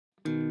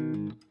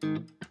My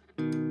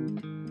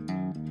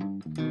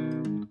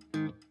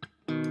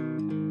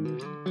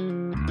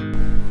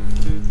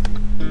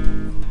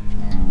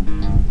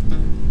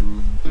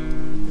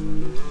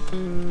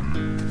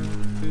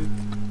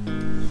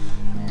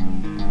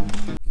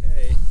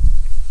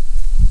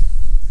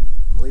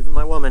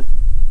woman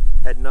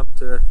heading up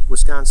to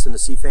Wisconsin to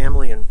see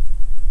family and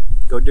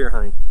go deer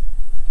hunting.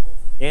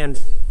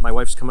 And my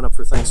wife's coming up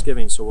for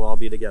Thanksgiving, so we'll all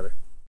be together.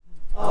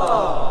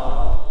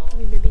 Aww. Love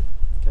you, baby.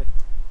 Okay.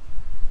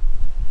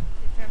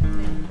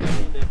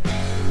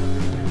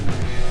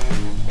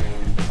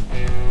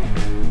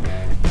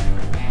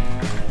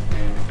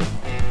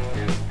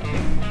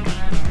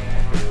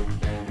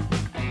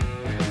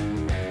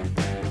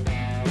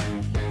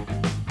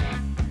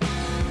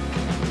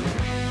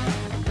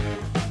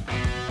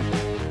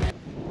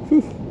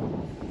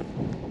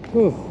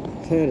 Oh,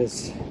 that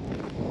is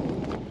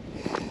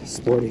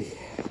sporty.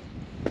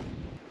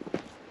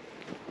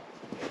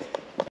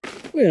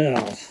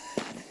 Well,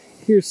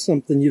 here's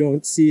something you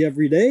don't see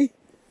every day.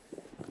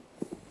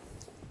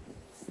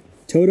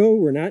 Toto,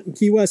 we're not in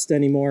Key West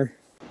anymore.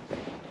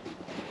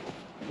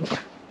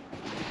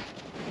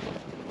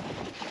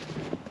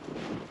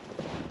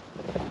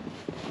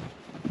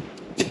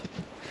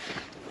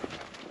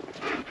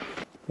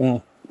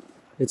 Wow,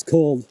 it's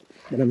cold,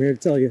 but I'm here to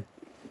tell you,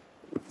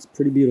 it's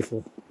pretty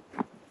beautiful.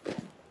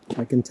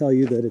 I can tell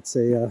you that it's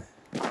a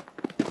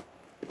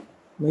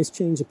nice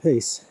change of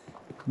pace,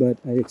 but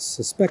I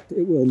suspect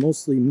it will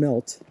mostly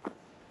melt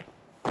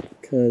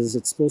because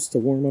it's supposed to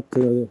warm up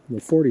to the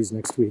 40s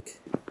next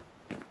week.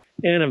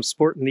 And I'm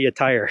sporting the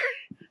attire.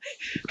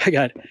 I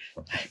got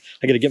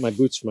to get my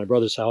boots from my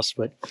brother's house,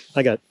 but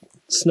I got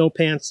snow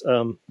pants,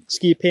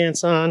 ski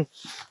pants on.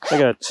 I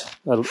got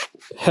a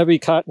heavy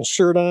cotton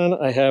shirt on.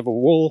 I have a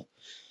wool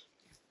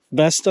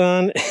vest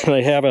on, and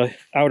I have a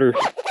outer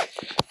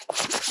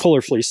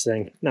polar fleece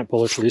thing. Not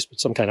polar fleece, but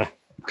some kind of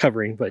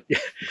covering. But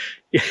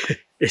yeah,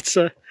 it's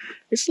a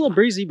little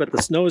breezy, but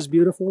the snow is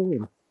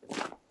beautiful.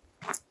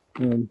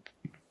 And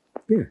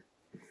yeah,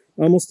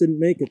 almost didn't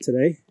make it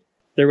today.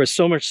 There was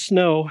so much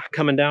snow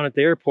coming down at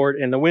the airport,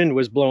 and the wind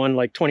was blowing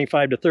like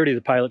 25 to 30,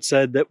 the pilot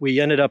said, that we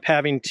ended up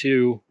having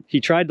to, he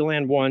tried to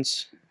land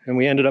once, and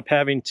we ended up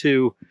having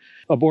to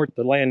abort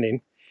the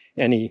landing,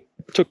 and he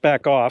took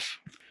back off.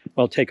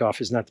 Well,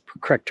 takeoff is not the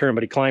correct term,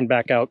 but he climbed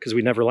back out because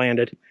we never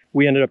landed.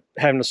 We ended up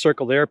having to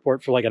circle the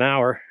airport for like an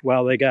hour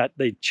while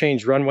they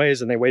changed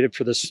runways and they waited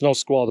for the snow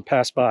squall to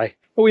pass by.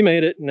 But we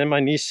made it, and then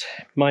my niece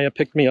Maya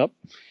picked me up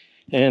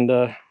and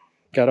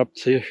got up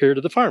to here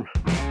to the farm.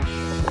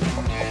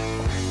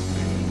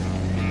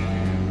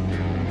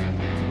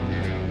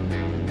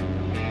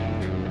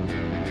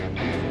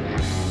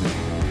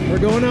 We're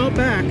going out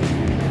back.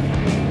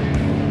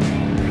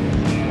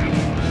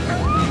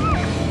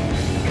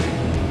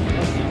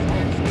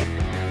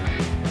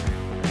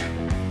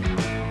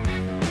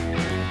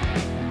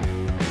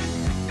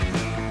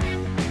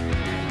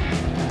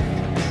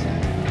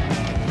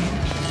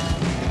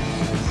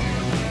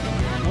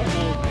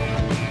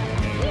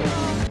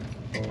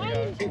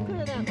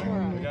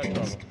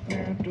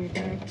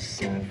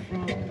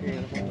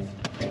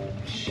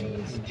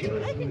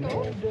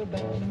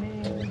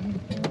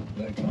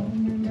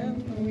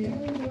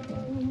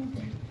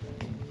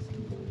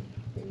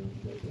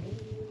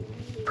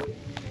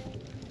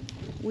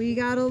 We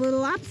got a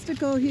little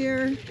obstacle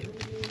here.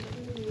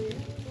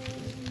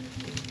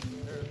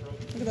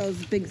 Look at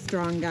those big,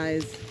 strong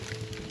guys.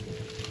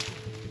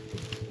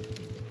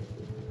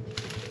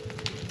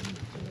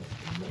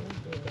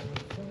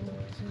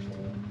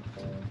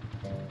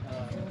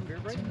 Beer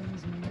break?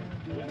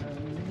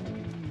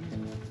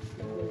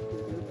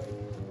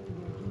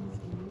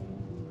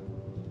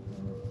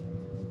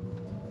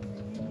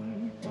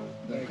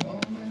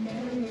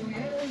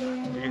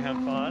 Do you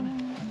have fun?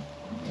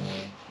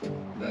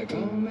 I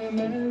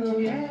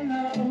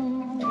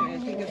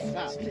think it's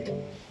stopped.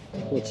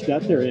 What you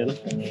got there, Anna?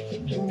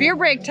 Beer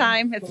break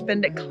time. It's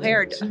been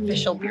declared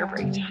official beer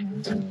break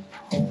time.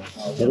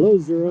 Hello,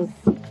 Zero.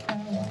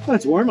 Oh,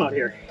 it's warm out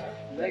here.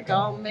 They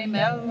call me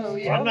Mellow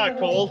Yellow. I'm not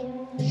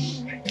cold.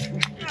 This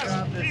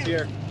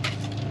year.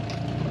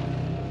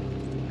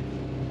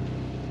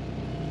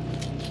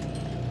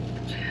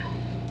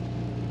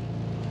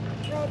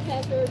 Road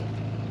hazard.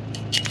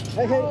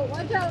 Hey, hey. Oh,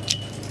 watch out.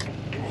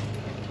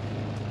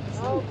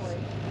 Oh boy.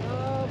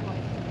 Oh boy.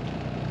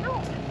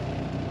 No.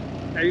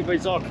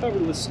 Everybody's all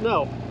covered with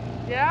snow.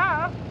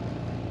 Yeah.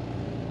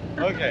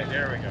 Okay,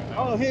 there we go.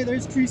 Oh, hey,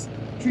 there's tree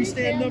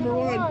stand number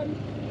one.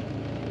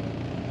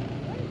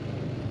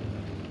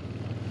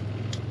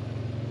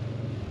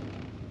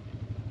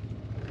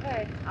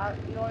 Hey,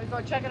 you want to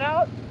go check it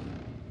out?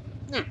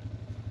 Is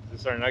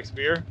this our next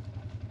beer?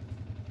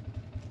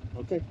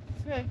 Okay.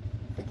 Okay.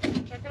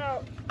 Check it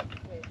out.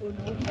 Wait, oh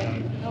no.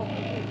 No.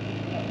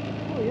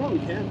 Oh, yeah, we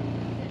can.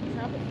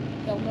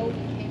 They'll know you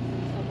came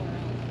from somewhere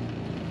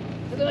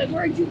else. They'll be like,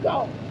 where'd you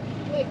go?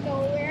 Like,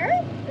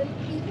 nowhere? And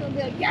he's gonna be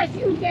like, yes,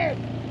 you did.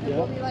 And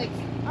we'll be like,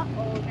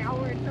 uh-oh, now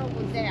we're in trouble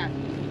with that.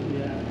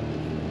 Yeah.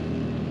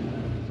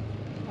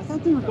 I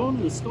thought they were going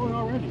to the store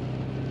already.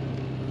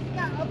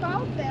 Yeah,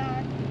 about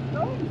that.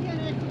 Rowan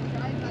can't actually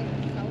drive by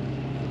himself,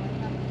 so I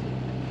have to.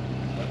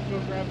 Let's go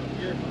grab a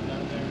beer from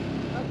down there.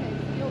 Okay,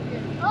 you'll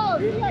get. Oh,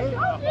 see, I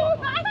told you!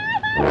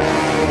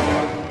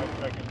 5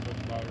 seconds was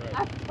about I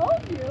right.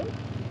 told you.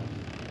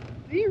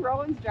 See,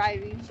 Rowan's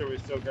driving. Should we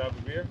still grab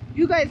a beer?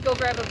 You guys go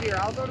grab a beer.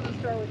 I'll go to the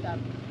store with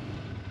them.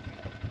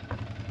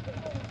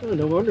 Oh,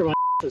 no wonder my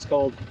is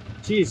cold.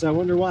 Jeez, I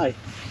wonder why.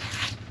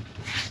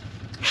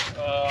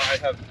 I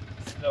have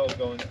snow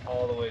going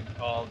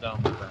all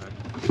down the back.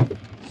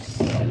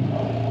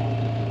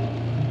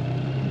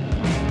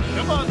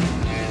 Come on!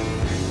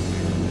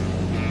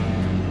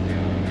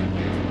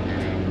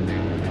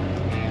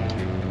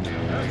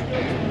 That's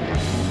good.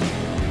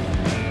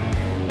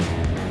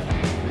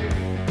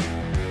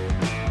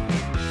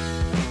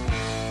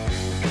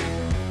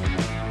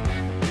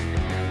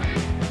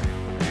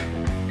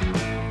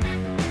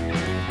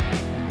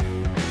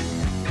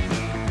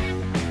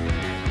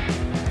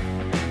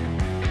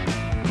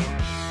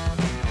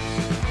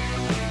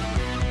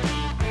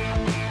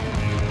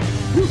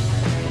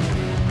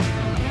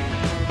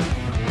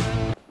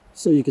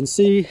 So you can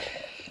see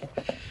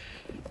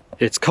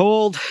it's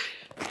cold,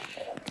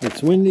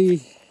 it's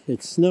windy,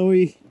 it's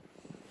snowy.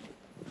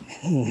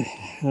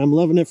 I'm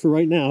loving it for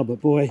right now,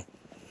 but boy,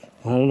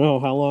 I don't know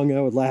how long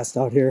I would last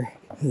out here.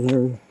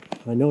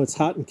 I know it's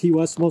hot in Key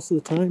West most of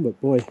the time,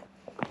 but boy,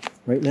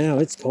 right now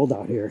it's cold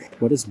out here,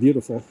 but it's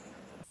beautiful.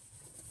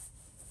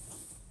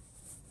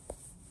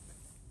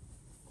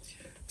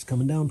 It's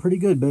coming down pretty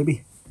good,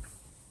 baby.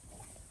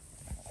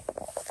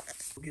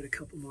 We'll get a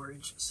couple more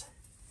inches.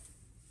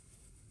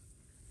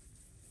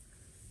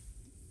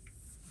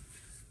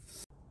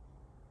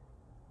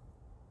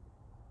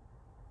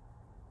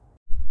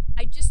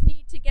 I just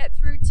need to get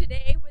through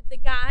today with the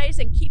guys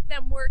and keep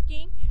them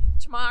working.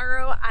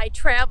 Tomorrow I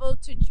travel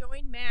to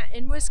join Matt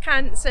in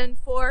Wisconsin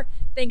for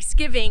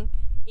Thanksgiving,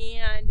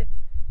 and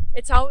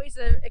it's always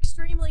an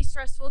extremely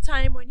stressful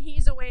time when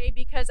he's away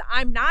because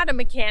I'm not a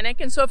mechanic,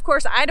 and so of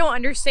course I don't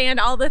understand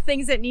all the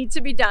things that need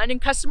to be done,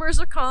 and customers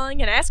are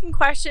calling and asking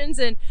questions,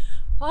 and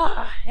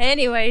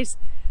anyways,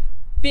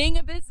 being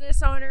a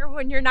business owner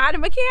when you're not a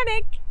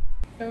mechanic.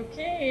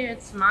 Okay,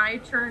 it's my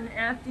turn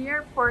at the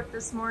airport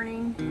this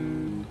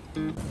morning.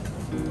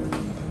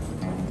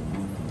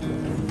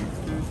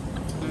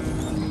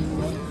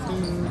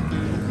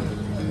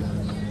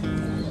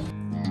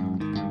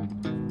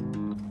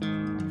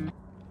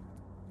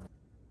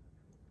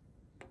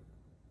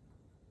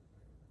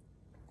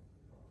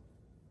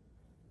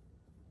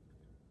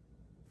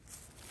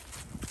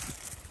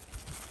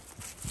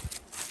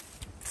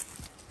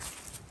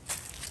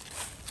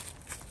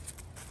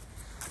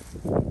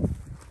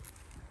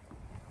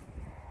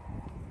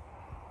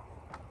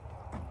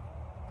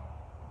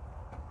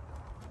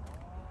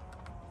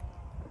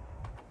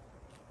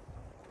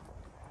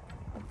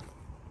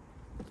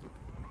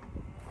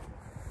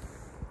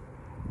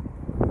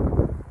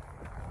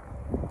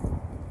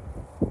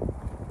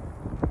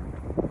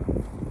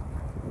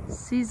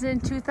 Season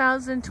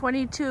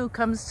 2022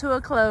 comes to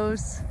a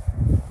close.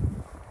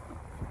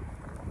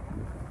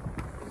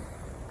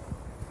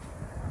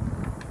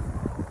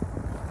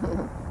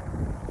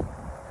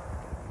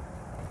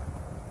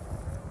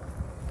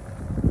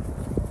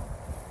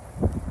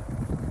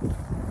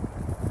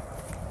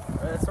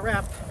 That's a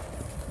wrap.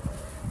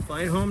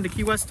 Flying home to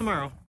Key West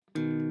tomorrow.